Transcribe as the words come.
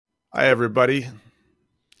Hi, everybody.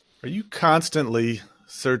 Are you constantly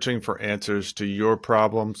searching for answers to your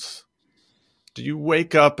problems? Do you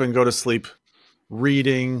wake up and go to sleep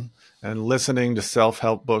reading and listening to self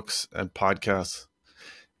help books and podcasts?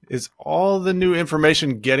 Is all the new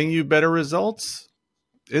information getting you better results?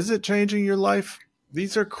 Is it changing your life?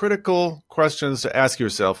 These are critical questions to ask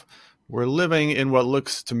yourself. We're living in what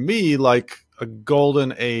looks to me like a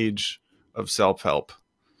golden age of self help.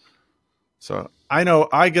 So I know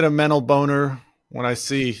I get a mental boner when I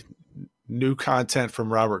see new content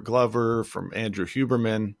from Robert Glover, from Andrew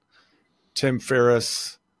Huberman, Tim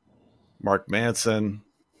Ferriss, Mark Manson.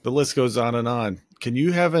 The list goes on and on. Can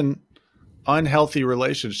you have an unhealthy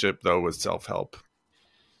relationship, though, with self help?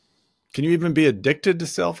 Can you even be addicted to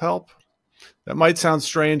self help? That might sound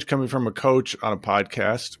strange coming from a coach on a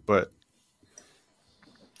podcast, but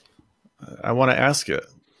I want to ask it.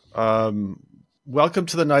 Welcome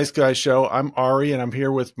to the Nice Guy Show. I'm Ari, and I'm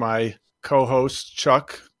here with my co hosts,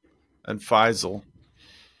 Chuck and Faisal.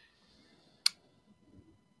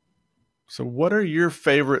 So, what are your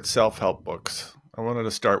favorite self help books? I wanted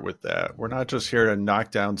to start with that. We're not just here to knock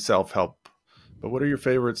down self help, but what are your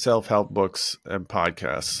favorite self help books and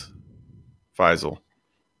podcasts? Faisal.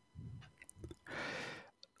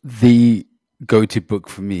 The go-to book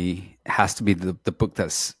for me has to be the book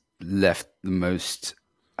that's left the most,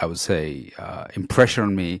 I would say, impression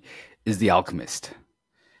on me is The Alchemist.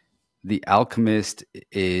 The Alchemist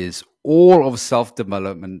is all of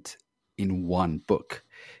self-development in one book.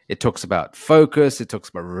 It talks about focus, it talks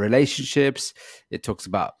about relationships, it talks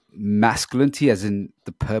about masculinity, as in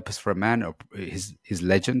the purpose for a man, or his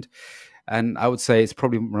legend. And I would say it's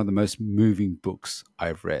probably one of the most moving books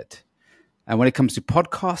I've read. And when it comes to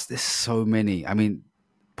podcasts, there's so many. I mean,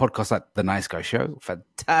 podcasts like The Nice Guy Show,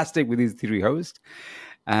 fantastic with these three hosts.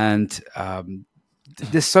 And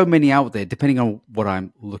there's so many out there, depending on what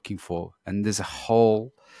I'm looking for. And there's a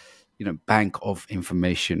whole, bank of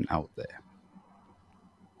information out there.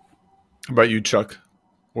 How about you, Chuck?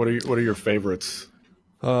 What are your favorites?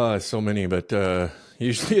 So many, but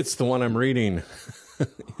usually it's the one I'm reading.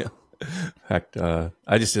 Yeah. In fact,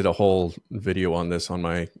 I just did a whole video on this on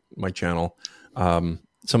my channel. Some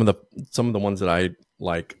of the ones that I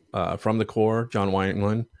like from the core, John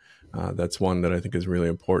Wineland. That's one that I think is really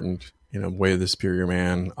important. Way of the Superior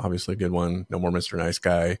Man, obviously a good one. No More Mr. Nice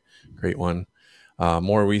Guy, great one.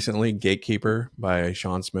 More recently, Gatekeeper by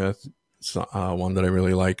Sean Smith. It's one that I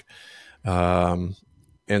really like. And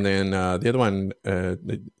then the other one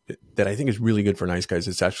that I think is really good for nice guys,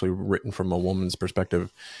 it's actually written from a woman's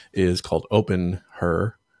perspective, is called Open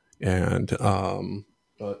Her. And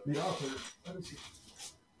but the author, let me see.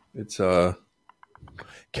 It's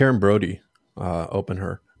Karen Brody, Open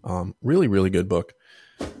Her. Really, really good book.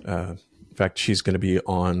 In fact, she's going to be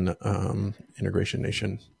on Integration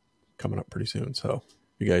Nation coming up pretty soon. So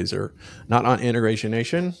if you guys are not on Integration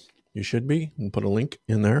Nation, you should be. And put a link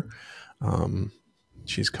in there.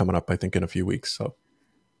 She's coming up, I think, in a few weeks. So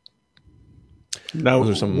Now, those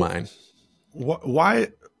are some of mine.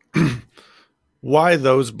 Why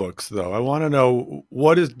those books, though? I want to know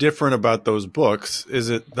what is different about those books. Is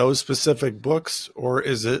it those specific books, or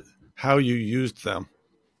is it how you used them?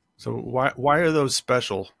 So why are those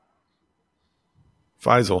special?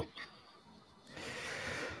 Faisal.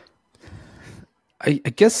 I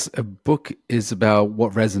guess a book is about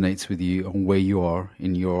what resonates with you and where you are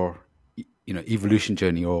in your evolution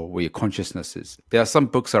journey, or where your consciousness is. There are some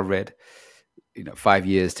books I read 5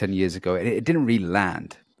 years, 10 years ago, and it didn't really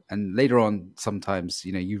land. And later on, sometimes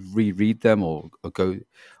you reread them or go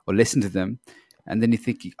or listen to them, and then you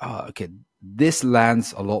think, oh, okay, this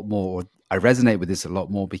lands a lot more, or I resonate with this a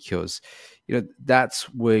lot more, because that's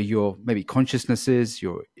where your maybe consciousness is,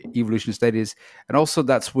 your evolution state is, and also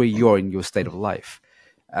that's where you're in your state of life.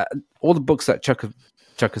 All the books that Chuck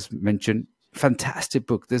has mentioned, fantastic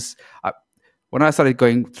book. When I started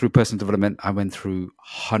going through personal development, I went through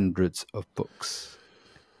hundreds of books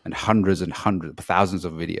and hundreds, thousands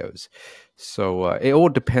of videos. So it all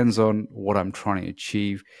depends on what I'm trying to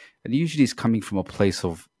achieve. And usually it's coming from a place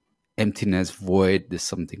of emptiness, void, there's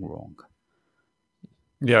something wrong.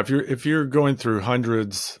 Yeah, if you're going through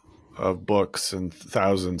hundreds of books and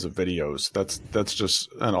thousands of videos, that's just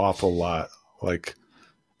an awful lot. Like,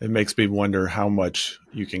 it makes me wonder how much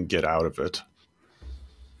you can get out of it.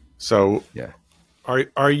 So, Yeah.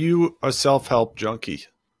 Are you a self-help junkie?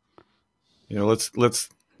 Let's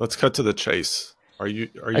cut to the chase. Are you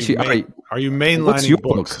Actually, are you what's your mainlining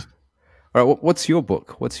books? book? All right, what's your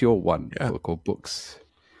book? What's your one book or books?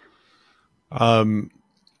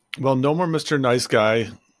 Well, No More Mr. Nice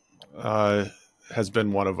Guy has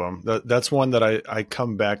been one of them. That's one that I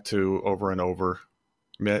come back to over and over.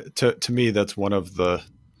 I mean, to me, that's one of the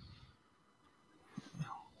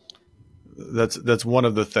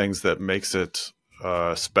things that makes it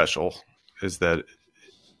special, is that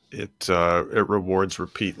it rewards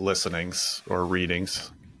repeat listenings or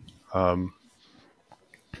readings. I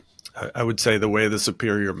would say The Way of the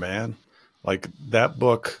Superior Man, like that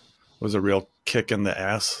book was a real kick in the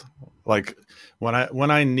ass. Like when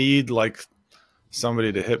I need like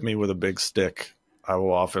somebody to hit me with a big stick, I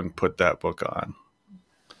will often put that book on.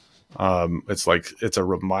 It's like it's a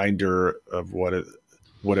reminder of what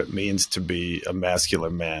it means to be a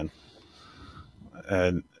masculine man,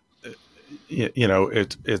 and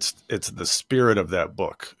it's the spirit of that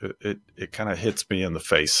book. It kind of hits me in the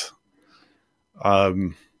face.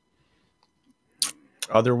 Um,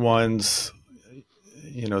 Other ones,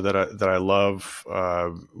 that I love,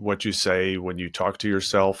 What You Say When You Talk to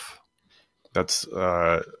Yourself. That's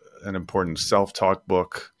an important self-talk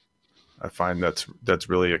book. I find that's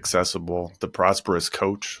really accessible. The Prosperous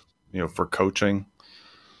Coach, for coaching.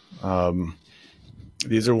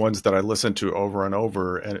 These are ones that I listen to over and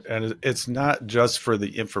over, and it's not just for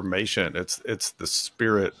the information. It's the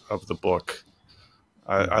spirit of the book.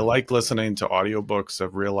 I like listening to audiobooks,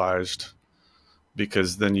 I've realized,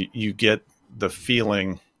 because then you get the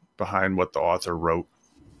feeling behind what the author wrote.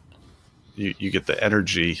 You get the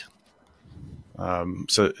energy.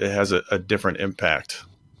 So it has a different impact.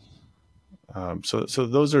 So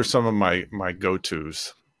those are some of my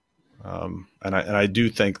go-tos. And I do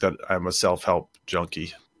think that I'm a self-help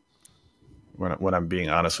junkie when I'm being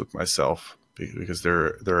honest with myself, because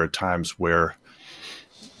there are times where,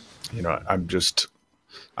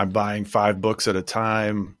 I'm buying 5 books at a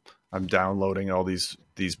time. I'm downloading all these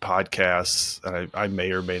podcasts, and I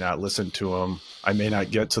may or may not listen to them. I may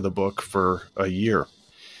not get to the book for a year.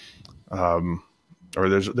 Or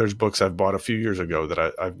there's books I've bought a few years ago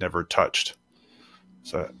that I've never touched.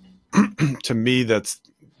 So to me, that's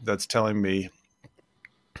telling me,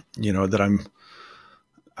 that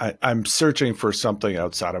I'm searching for something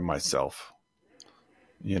outside of myself.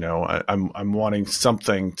 I'm wanting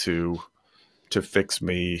something to fix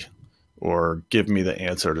me or give me the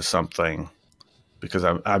answer to something, because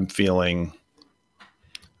I'm feeling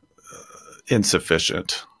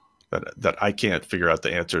insufficient, that I can't figure out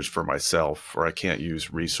the answers for myself, or I can't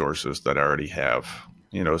use resources that I already have.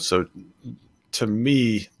 So to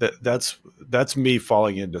me, that's me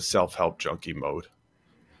falling into self-help junkie mode.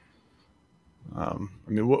 I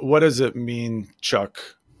mean, what does it mean, Chuck,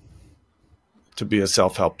 to be a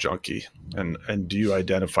self-help junkie, and do you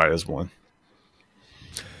identify as one?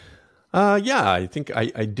 Yeah, I think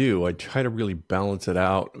I do. I try to really balance it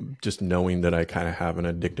out, just knowing that I kind of have an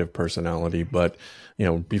addictive personality. But,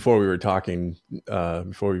 before we were talking,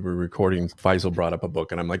 before we were recording, Faisal brought up a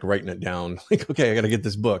book, and I'm like writing it down, like, okay, I got to get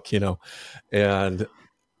this book, and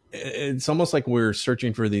it's almost like we're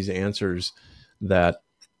searching for these answers that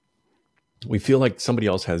we feel like somebody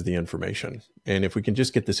else has the information. And if we can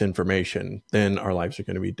just get this information, then our lives are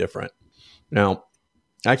going to be different. Now,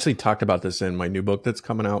 I actually talked about this in my new book that's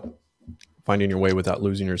coming out, Finding Your Way Without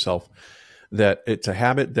Losing Yourself, that it's a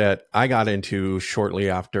habit that I got into shortly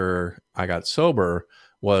after I got sober,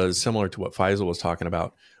 was similar to what Faisal was talking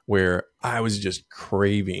about, where I was just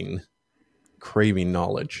craving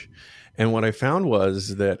knowledge. And what I found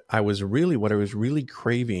was that what I was really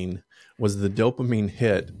craving was the dopamine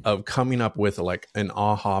hit of coming up with like an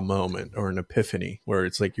aha moment or an epiphany, where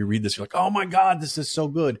it's like you read this, you're like, oh my God, this is so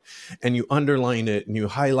good. And you underline it and you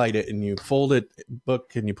highlight it and you fold it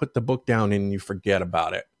book and you put the book down and you forget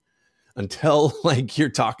about it until like you're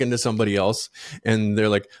talking to somebody else and they're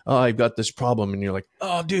like, oh, I've got this problem. And you're like,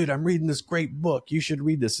 oh, dude, I'm reading this great book. You should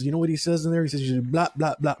read this. You know what he says in there? He says, you should blah,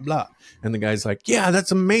 blah, blah, blah. And the guy's like, yeah,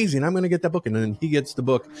 that's amazing. I'm going to get that book. And then he gets the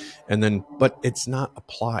book, but it's not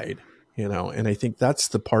applied, and I think that's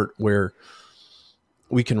the part where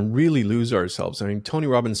we can really lose ourselves. I mean, Tony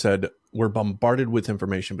Robbins said, we're bombarded with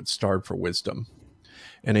information, but starved for wisdom.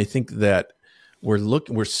 And I think that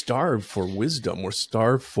we're starved for wisdom. We're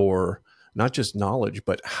starved for not just knowledge,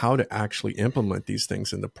 but how to actually implement these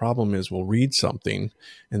things. And the problem is we'll read something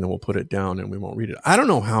and then we'll put it down and we won't read it. I don't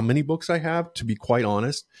know how many books I have, to be quite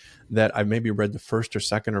honest, that I've maybe read the first or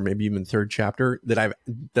second or maybe even third chapter that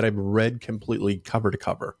I've read completely cover to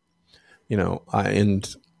cover,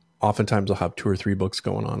 and oftentimes I'll have 2 or 3 books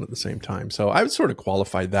going on at the same time. So I would sort of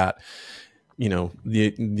qualify that.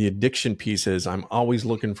 The addiction piece is I'm always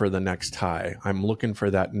looking for the next high. I'm looking for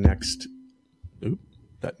that next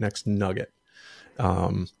nugget.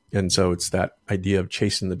 And so it's that idea of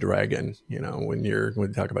chasing the dragon. When you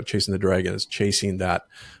talk about chasing the dragon, is chasing that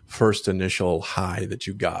first initial high that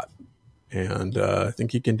you got. And I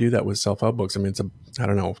think you can do that with self-help books. I mean, I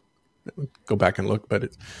don't know, go back and look, but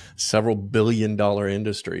it's several $billion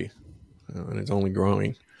industry, and it's only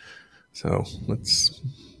growing. So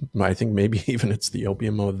I think maybe even it's the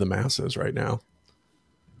opium of the masses right now.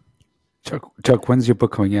 Chuck, when's your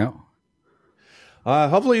book coming out?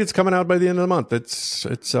 Hopefully it's coming out by the end of the month. It's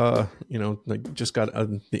like just got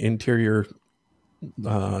the interior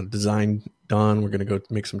design done. We're going to go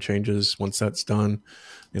make some changes once that's done,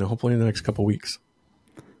 hopefully in the next couple of weeks.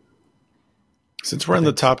 Since we're on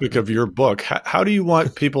the topic of your book, how do you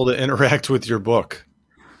want people to interact with your book?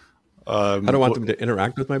 I don't want them to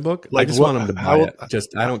interact with my book. I just want them to buy it.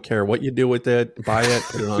 I don't care what you do with it. Buy it.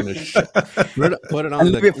 Put it on the put it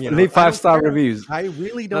on the. Leave 5-star reviews. I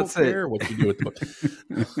really don't care what you do with the book.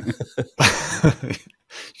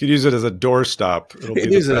 You could use it as a doorstop. It'll be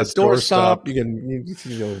use it as a doorstop. You can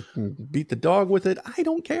beat the dog with it. I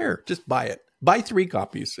don't care. Just buy it. Buy 3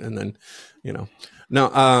 copies, and then Now,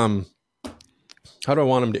 how do I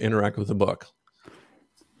want them to interact with the book?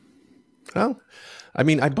 Well, I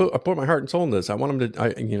mean, I put my heart and soul in this. I want them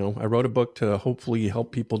to, I wrote a book to hopefully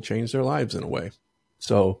help people change their lives in a way.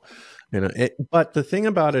 So, but the thing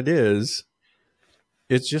about it is,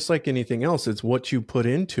 it's just like anything else. It's what you put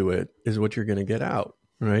into it is what you're going to get out.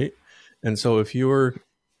 Right. And so if you're,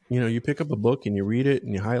 you pick up a book and you read it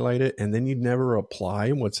and you highlight it and then you never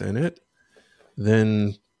apply what's in it,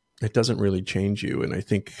 then it doesn't really change you. And I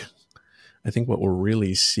think what we're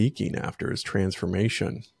really seeking after is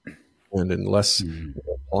transformation. And unless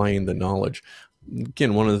applying the knowledge,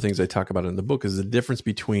 again, one of the things I talk about in the book is the difference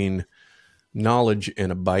between knowledge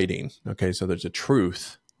and abiding. Okay, so there's a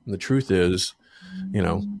truth, and the truth is,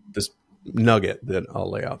 this nugget that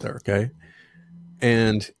I'll lay out there. Okay,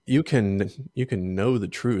 and you can know the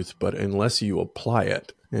truth, but unless you apply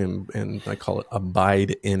it, and I call it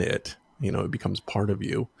abide in it, it becomes part of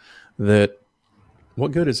you. That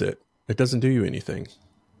what good is it? It doesn't do you anything.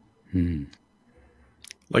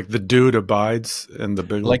 Like the dude abides in the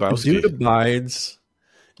Big Lebowski. Like the dude abides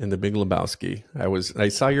in the Big Lebowski. I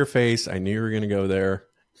saw your face. I knew you were going to go there.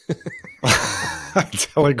 I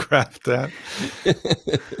telegraphed that.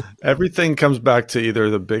 Everything comes back to either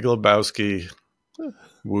the Big Lebowski,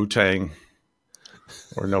 Wu-Tang,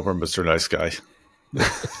 or No More Mr. Nice Guy.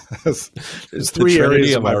 There's 3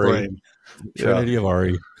 areas of my brain. Trinity of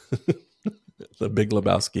Ari. The Big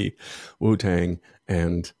Lebowski, Wu-Tang,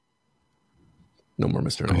 and No More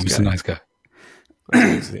Mr. Nice Guy. Mr. Nice Guy.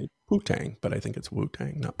 Wu-Tang, but I think it's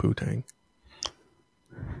Wu-Tang, not Poo-Tang.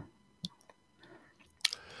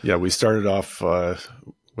 Yeah, we started off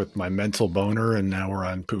with my mental boner, and now we're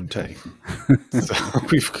on Poo-Tang. So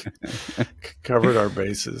we've covered our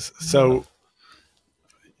bases. So,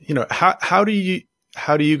 how do you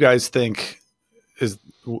guys think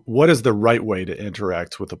what is the right way to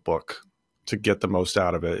interact with a book to get the most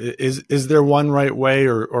out of it? Is there one right way,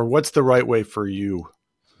 or what's the right way for you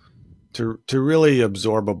to really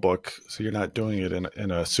absorb a book so you're not doing it in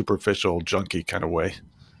a superficial, junky kind of way?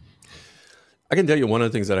 I can tell you one of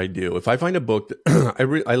the things that I do. If I find a book,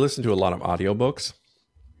 that I listen to a lot of audiobooks,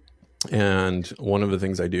 and one of the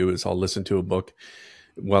things I do is I'll listen to a book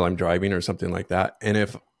while I'm driving or something like that. And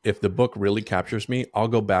if the book really captures me, I'll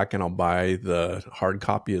go back and I'll buy the hard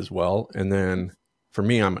copy as well. And then for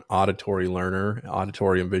me, I'm an auditory learner,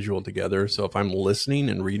 auditory and visual together. So if I'm listening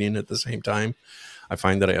and reading at the same time, I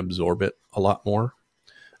find that I absorb it a lot more.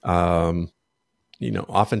 Oftentimes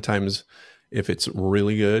if it's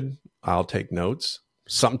really good, I'll take notes.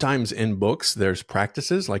 Sometimes in books, there's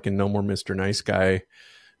practices, like in No More Mr. Nice Guy,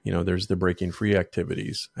 there's the breaking free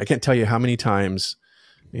activities. I can't tell you how many times,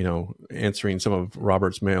 answering some of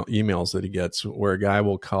Robert's emails that he gets, where a guy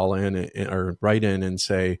will call in or write in and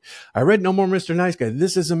say, I read No More Mr. Nice Guy.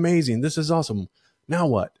 This is amazing. This is awesome. Now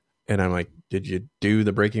what? And I'm like, did you do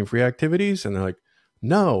the breaking free activities? And they're like,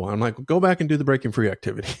 no. I'm like, go back and do the breaking free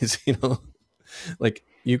activities. Like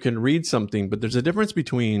you can read something, but there's a difference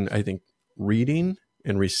between, I think, reading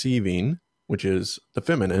and receiving, which is the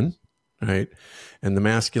feminine, right? And the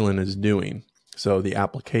masculine is doing. So the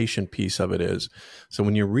application piece of it is, so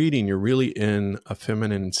when you're reading, you're really in a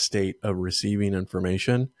feminine state of receiving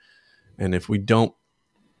information. And if we don't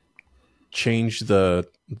change the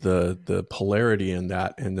polarity in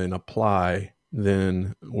that and then apply,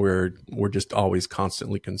 then we're just always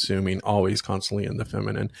constantly consuming, always constantly in the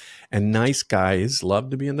feminine. And nice guys love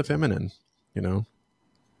to be in the feminine, So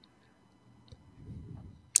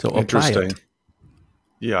interesting.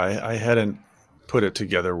 Yeah, I hadn't put it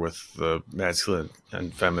together with the masculine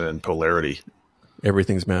and feminine polarity.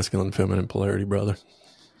 Everything's masculine, feminine polarity, brother.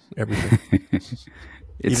 Everything.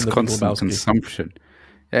 It's constant consumption.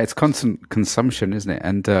 Yeah, it's constant consumption, isn't it?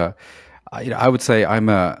 And I would say I'm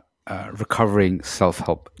a recovering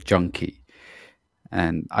self-help junkie.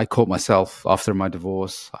 And I caught myself after my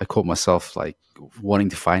divorce, I caught myself like wanting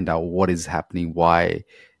to find out what is happening. Why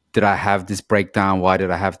did I have this breakdown? Why did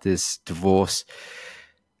I have this divorce?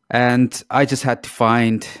 And I just had to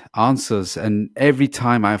find answers. And every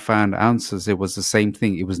time I found answers, it was the same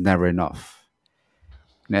thing. It was never enough.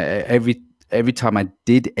 You know, every time I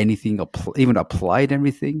did anything, even applied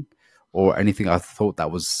anything, or anything I thought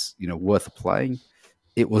that was worth applying,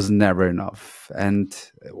 it was never enough. And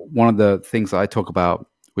one of the things I talk about,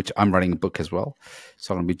 which I'm writing a book as well,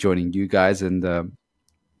 so I'm going to be joining you guys, and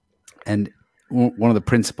one of the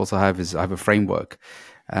principles I have is I have a framework,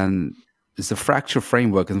 and it's the fracture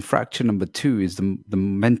framework, and fracture number 2 is the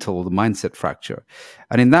mindset fracture,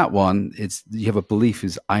 and in that one, it's you have a belief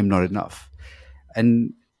is I'm not enough,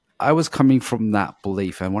 and I was coming from that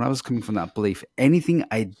belief, and when I was coming from that belief, anything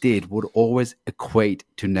I did would always equate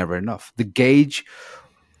to never enough. The gauge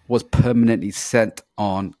was permanently set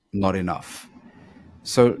on not enough.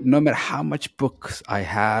 So no matter how much books I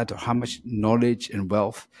had or how much knowledge and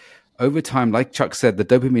wealth, over time, like Chuck said, the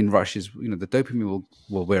dopamine rush is, the dopamine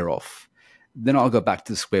will wear off. Then I'll go back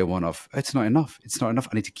to the square one of, it's not enough. It's not enough.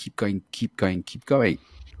 I need to keep going, keep going, keep going.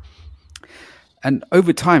 And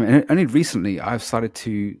over time, and only recently, I've started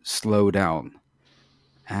to slow down.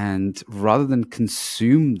 And rather than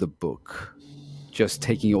consume the book, just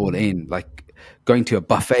taking it all in, like going to a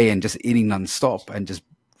buffet and just eating nonstop and just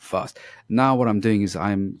fast. Now, what I'm doing is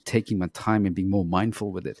I'm taking my time and being more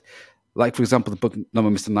mindful with it. Like, for example, the book "No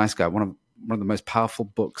More Mr. Nice Guy," one of the most powerful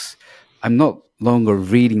books. I'm not longer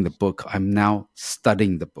reading the book. I'm now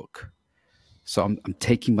studying the book. So I'm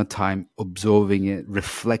taking my time, absorbing it,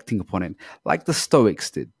 reflecting upon it, like the Stoics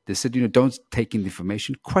did. They said, don't take in the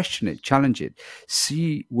information, question it, challenge it,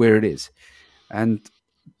 see where it is. And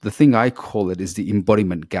the thing I call it is the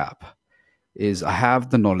embodiment gap. Is I have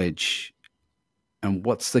the knowledge, and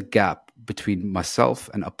what's the gap between myself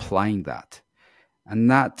and applying that? And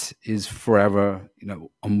that is forever,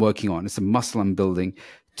 I'm working on. It's a muscle I'm building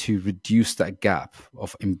to reduce that gap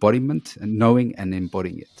of embodiment and knowing and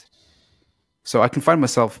embodying it. So I can find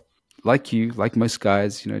myself like you, like most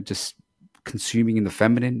guys, just consuming in the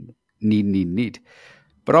feminine, need.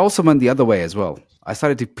 But I also went the other way as well. I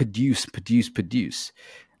started to produce.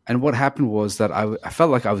 And what happened was that I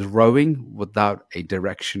felt like I was rowing without a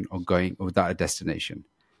direction or going or without a destination.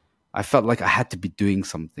 I felt like I had to be doing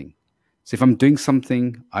something. So if I'm doing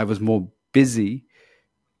something, I was more busy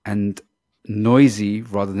and noisy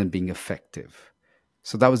rather than being effective.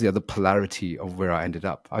 So that was the other polarity of where I ended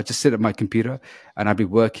up. I'd just sit at my computer and I'd be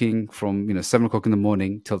working from 7 o'clock in the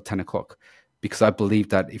morning till 10 o'clock, because I believe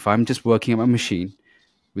that if I'm just working at my machine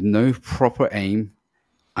with no proper aim,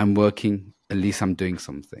 I'm working, at least I'm doing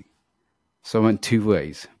something. So I went two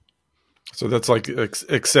ways. So that's like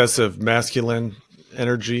excessive masculine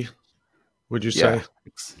energy, would you say?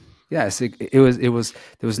 Yes, it was.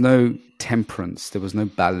 There was no temperance. There was no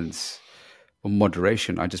balance or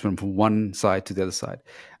moderation. I just went from one side to the other side,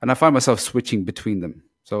 and I find myself switching between them.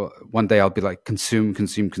 So one day I'll be like consume,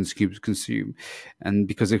 and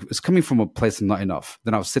because it was coming from a place of not enough,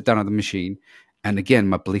 then I'll sit down at the machine, and again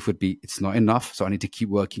my belief would be it's not enough, so I need to keep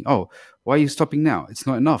working. Oh, why are you stopping now? It's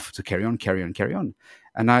not enough. So carry on.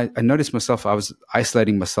 And I noticed myself, I was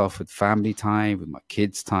isolating myself with family time, with my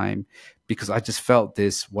kids' time, because I just felt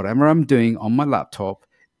this, whatever I'm doing on my laptop,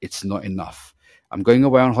 it's not enough. I'm going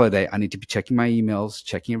away on holiday. I need to be checking my emails,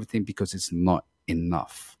 checking everything, because it's not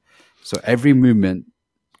enough. So every movement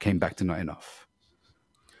came back to not enough.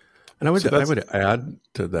 And I would add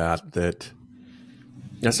to that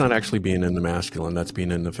that's not actually being in the masculine, that's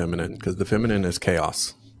being in the feminine, because the feminine is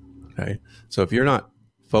chaos. Okay. So if you're not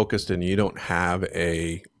focused and you don't have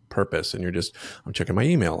a purpose and you're just, I'm checking my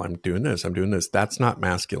email, I'm doing this, that's not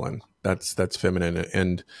masculine. That's feminine.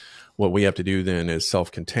 And what we have to do then is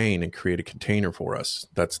self-contain and create a container for us.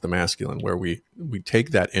 That's the masculine, where we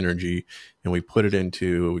take that energy and we put it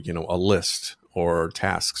into, a list or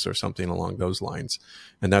tasks or something along those lines.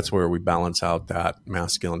 And that's where we balance out that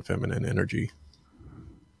masculine, feminine energy.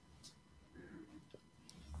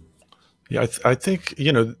 Yeah, I think,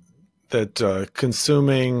 that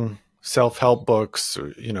consuming self-help books,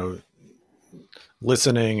 or,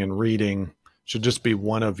 listening and reading should just be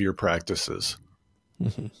one of your practices.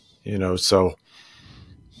 Mm-hmm. So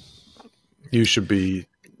you should be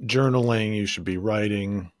journaling, you should be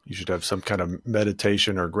writing, you should have some kind of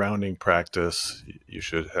meditation or grounding practice. You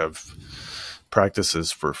should have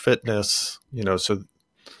practices for fitness, so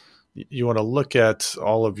you want to look at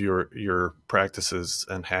all of your practices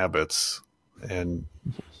and habits, and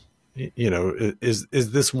is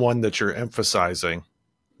this one that you're emphasizing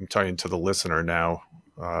I'm talking to the listener now,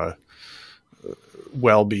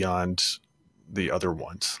 well beyond the other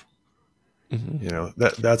ones.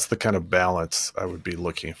 Mm-hmm. That's the kind of balance I would be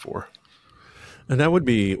looking for. And that would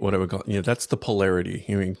be what I would call, that's the polarity.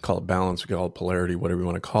 You can call it balance, we can call it polarity, whatever you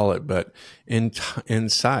want to call it. But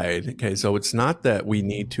inside, okay, so it's not that we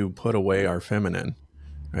need to put away our feminine,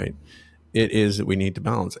 right? It is that we need to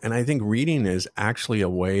balance. And I think reading is actually a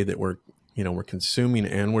way that we're consuming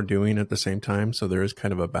and we're doing at the same time. So there is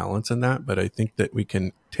kind of a balance in that. But I think that we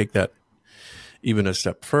can take that even a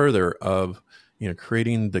step further of,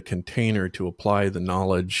 creating the container to apply the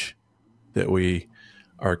knowledge that we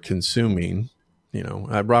are consuming.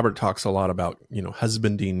 Robert talks a lot about,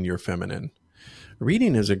 husbanding your feminine.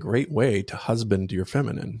 Reading is a great way to husband your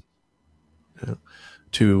feminine.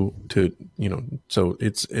 So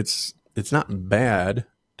it's not bad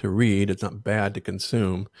to read. It's not bad to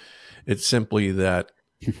consume. It's simply that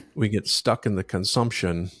we get stuck in the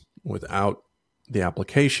consumption without the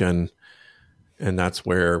application. And that's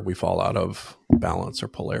where we fall out of balance or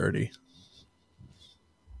polarity.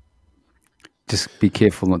 Just be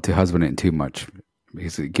careful not to husband it too much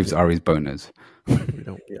because it gives Ari's boners. We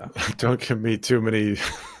don't, Don't give me too many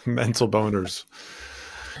mental boners.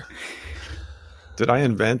 Did I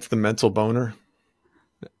invent the mental boner?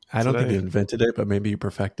 I don't think you invented it, but maybe you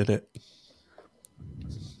perfected it.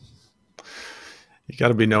 You got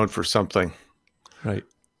to be known for something, right?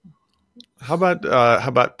 How about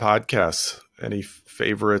podcasts? Any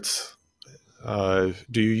favorites?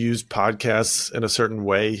 Do you use podcasts in a certain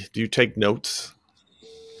way? Do you take notes,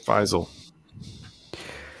 Faisal?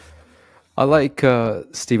 I like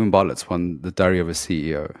Stephen Bartlett's one, The Diary of a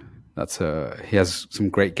CEO. He has some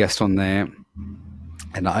great guests on there,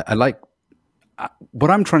 and I like what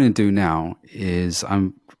I'm trying to do now is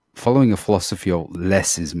I'm following a philosophy of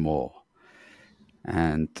less is more.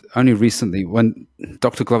 And only recently, when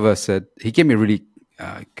Dr. Glover said, he gave me a really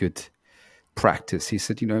good practice. He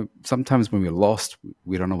said, sometimes when we're lost,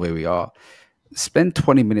 we don't know where we are. Spend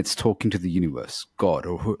 20 minutes talking to the universe, God,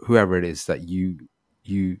 or whoever it is that you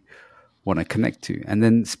want to connect to, and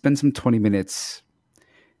then spend some 20 minutes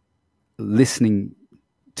listening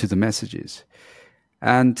to the messages.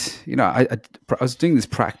 And, I was doing this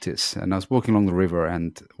practice and I was walking along the river,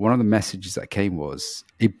 and one of the messages that came was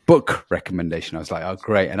a book recommendation. I was like, oh,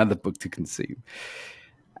 great, another book to consume.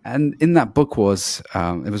 And in that book it was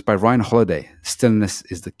by Ryan Holiday, Stillness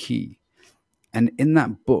is the Key. And in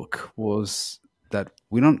that book was that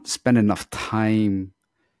we don't spend enough time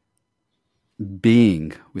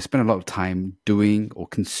being, we spend a lot of time doing or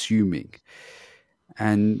consuming.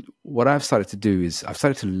 And what I've started to do is I've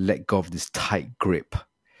started to let go of this tight grip,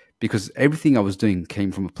 because everything I was doing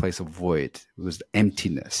came from a place of void. It was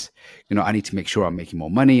emptiness. I need to make sure I'm making more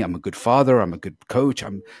money. I'm a good father. I'm a good coach.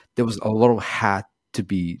 There was a lot of had to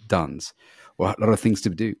be done's, or a lot of things to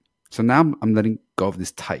do. So now I'm letting go of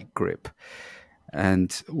this tight grip.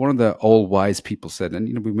 And one of the old wise people said,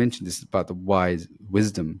 and we mentioned this about the wise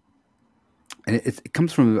wisdom, and it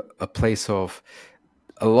comes from a place of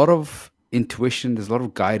a lot of intuition. There's a lot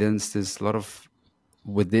of guidance. There's a lot of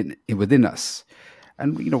within us.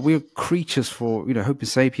 And, we're creatures for, Homo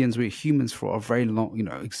sapiens, we're humans for a very long,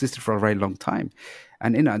 existed for a very long time.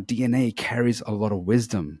 And in our DNA carries a lot of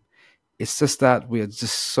wisdom. It's just that we are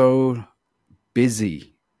just so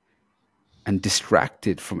busy and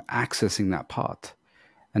distracted from accessing that part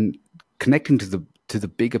and connecting to the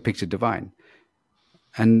bigger picture divine.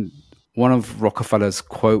 And one of Rockefeller's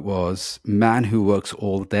quote was, "Man who works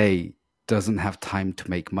all day doesn't have time to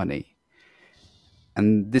make money."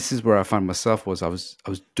 And this is where I found myself I was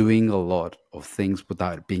doing a lot of things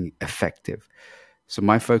without being effective. So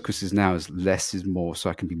my focus is less is more, so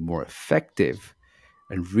I can be more effective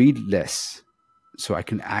and read less so I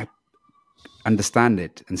can understand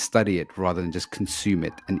it and study it rather than just consume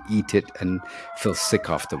it and eat it and feel sick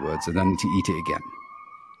afterwards and then need to eat it again.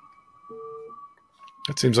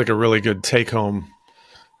 That seems like a really good take home.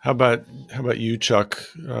 How about you, Chuck?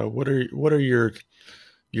 What are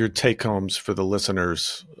your take homes for the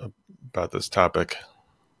listeners about this topic?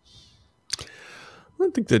 I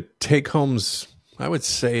think the take homes I would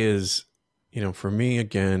say is, for me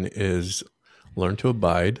again, is learn to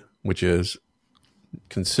abide, which is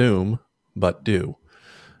consume but do.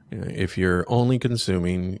 If you're only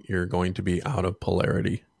consuming, you're going to be out of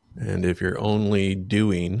polarity. And if you're only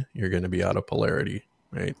doing, you're going to be out of polarity,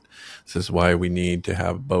 right? This is why we need to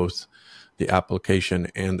have both the application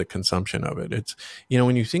and the consumption of it. It's,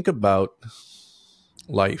 when you think about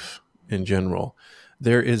life in general,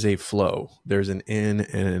 there is a flow. There's an in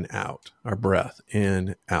and an out. Our breath,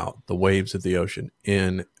 in, out. The waves of the ocean,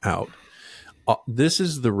 in, out. this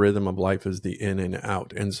is the rhythm of life, is the in and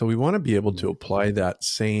out. And so we want to be able to apply that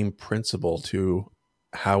same principle to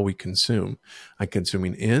how we consume. I'm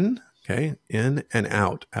consuming in and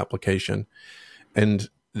out application. And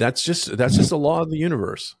that's just a law of the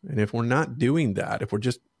universe. And if we're not doing that, if we're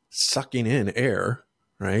just sucking in air,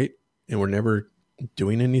 right, and we're never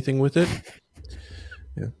doing anything with it,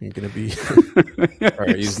 yeah, you're going to be.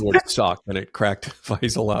 Sorry, I used the word suck, and it cracked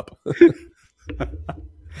Faisal up.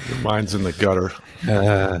 Your mind's in the gutter.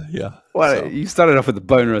 Yeah. Well, so, you started off with the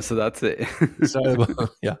boner, so that's it.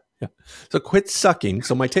 Yeah. So quit sucking.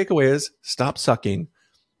 So my takeaway is stop sucking,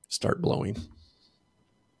 start blowing.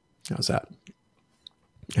 How's that?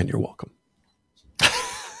 And you're welcome.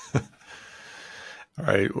 All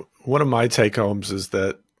right. One of my take homes is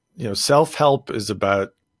that, self-help is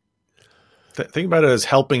about, think about it as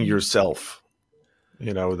helping yourself.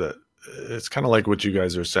 That it's kind of like what you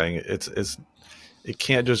guys are saying. It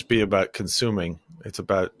can't just be about consuming. It's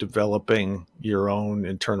about developing your own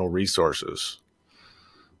internal resources.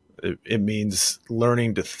 It means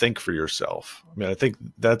learning to think for yourself. I mean, I think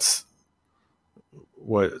that's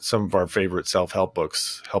what some of our favorite self-help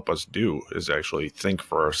books help us do, is actually think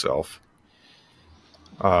for ourselves.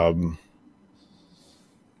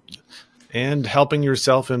 And helping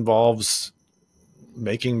yourself involves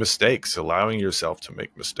making mistakes, allowing yourself to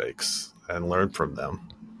make mistakes and learn from them.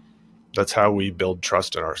 That's how we build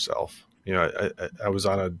trust in ourselves. I was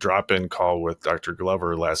on a drop-in call with Dr.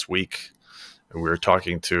 Glover last week, and we were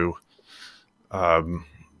talking to one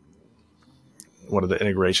of the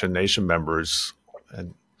Integration Nation members,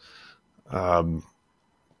 and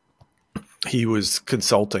he was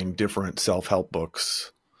consulting different self-help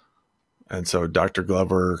books. And so Dr.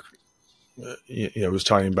 Glover, was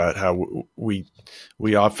talking about how we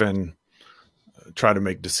often try to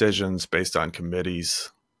make decisions based on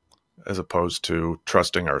committees as opposed to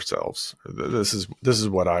trusting ourselves. This is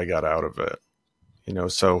what I got out of it.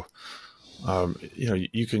 So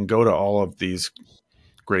you can go to all of these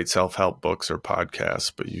great self-help books or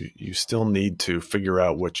podcasts, but you still need to figure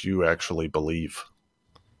out what you actually believe.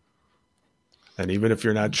 And even if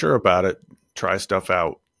you're not sure about it, try stuff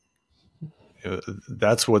out.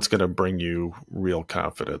 That's what's going to bring you real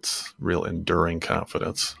confidence, real enduring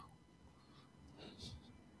confidence.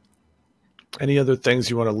 Any other things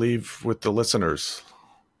you want to leave with the listeners?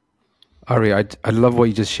 Ari, I love what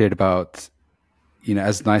you just shared about,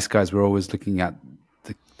 as nice guys, we're always looking at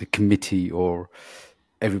the committee or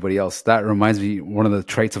everybody else. That reminds me, one of the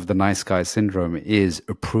traits of the nice guy syndrome is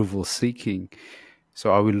approval seeking.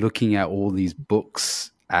 So are we looking at all these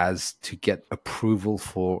books as to get approval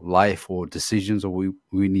for life or decisions or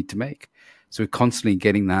we need to make? So we're constantly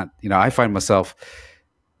getting that. I find myself,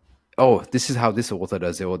 this is how this author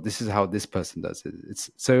does it, or this is how this person does it.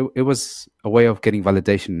 It was a way of getting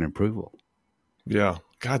validation and approval. Yeah.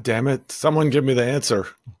 God damn it. Someone give me the answer.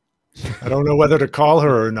 I don't know whether to call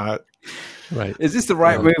her or not. Right. Is this the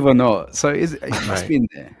right move or not? So it must be in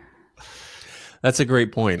there. That's a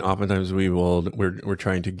great point. Oftentimes we're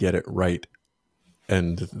trying to get it right,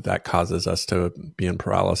 and that causes us to be in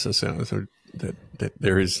paralysis. And so that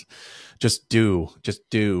there is just do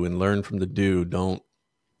and learn from the do. Don't,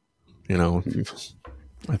 I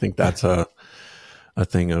think that's a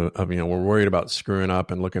thing of we're worried about screwing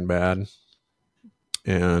up and looking bad.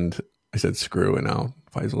 And I said screw, and now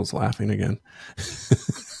Faisal's laughing again.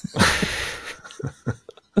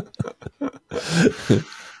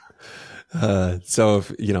 So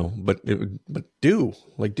if but do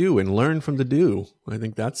and learn from the do. I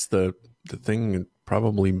think that's the thing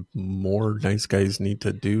probably more nice guys need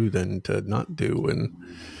to do than to not do. And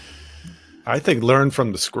I think learn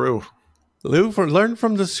from the screw. Learn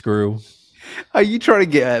from the screw. Are you trying to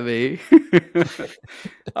get at me?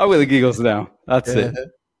 I'm with the giggles now. That's it.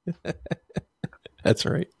 That's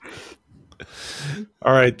right.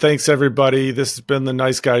 All right. Thanks, everybody. This has been the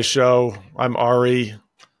Nice Guy Show. I'm Ari.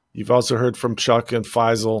 You've also heard from Chuck and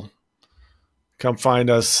Faisal. Come find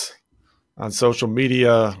us on social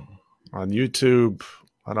media, on YouTube,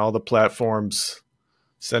 on all the platforms.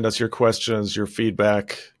 Send us your questions, your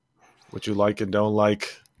feedback, what you like and don't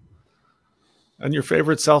like, and your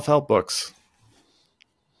favorite self-help books.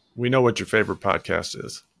 We know what your favorite podcast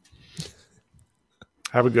is.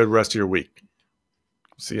 Have a good rest of your week.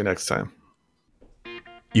 See you next time.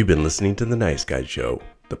 You've been listening to The Nice Guy Show,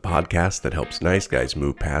 the podcast that helps nice guys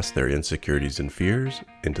move past their insecurities and fears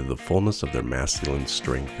into the fullness of their masculine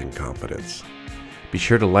strength and confidence. Be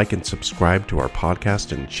sure to like and subscribe to our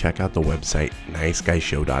podcast and check out the website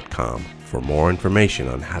niceguyshow.com for more information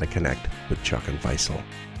on how to connect with Chuck and Faisal.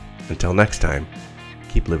 Until next time,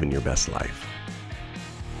 keep living your best life.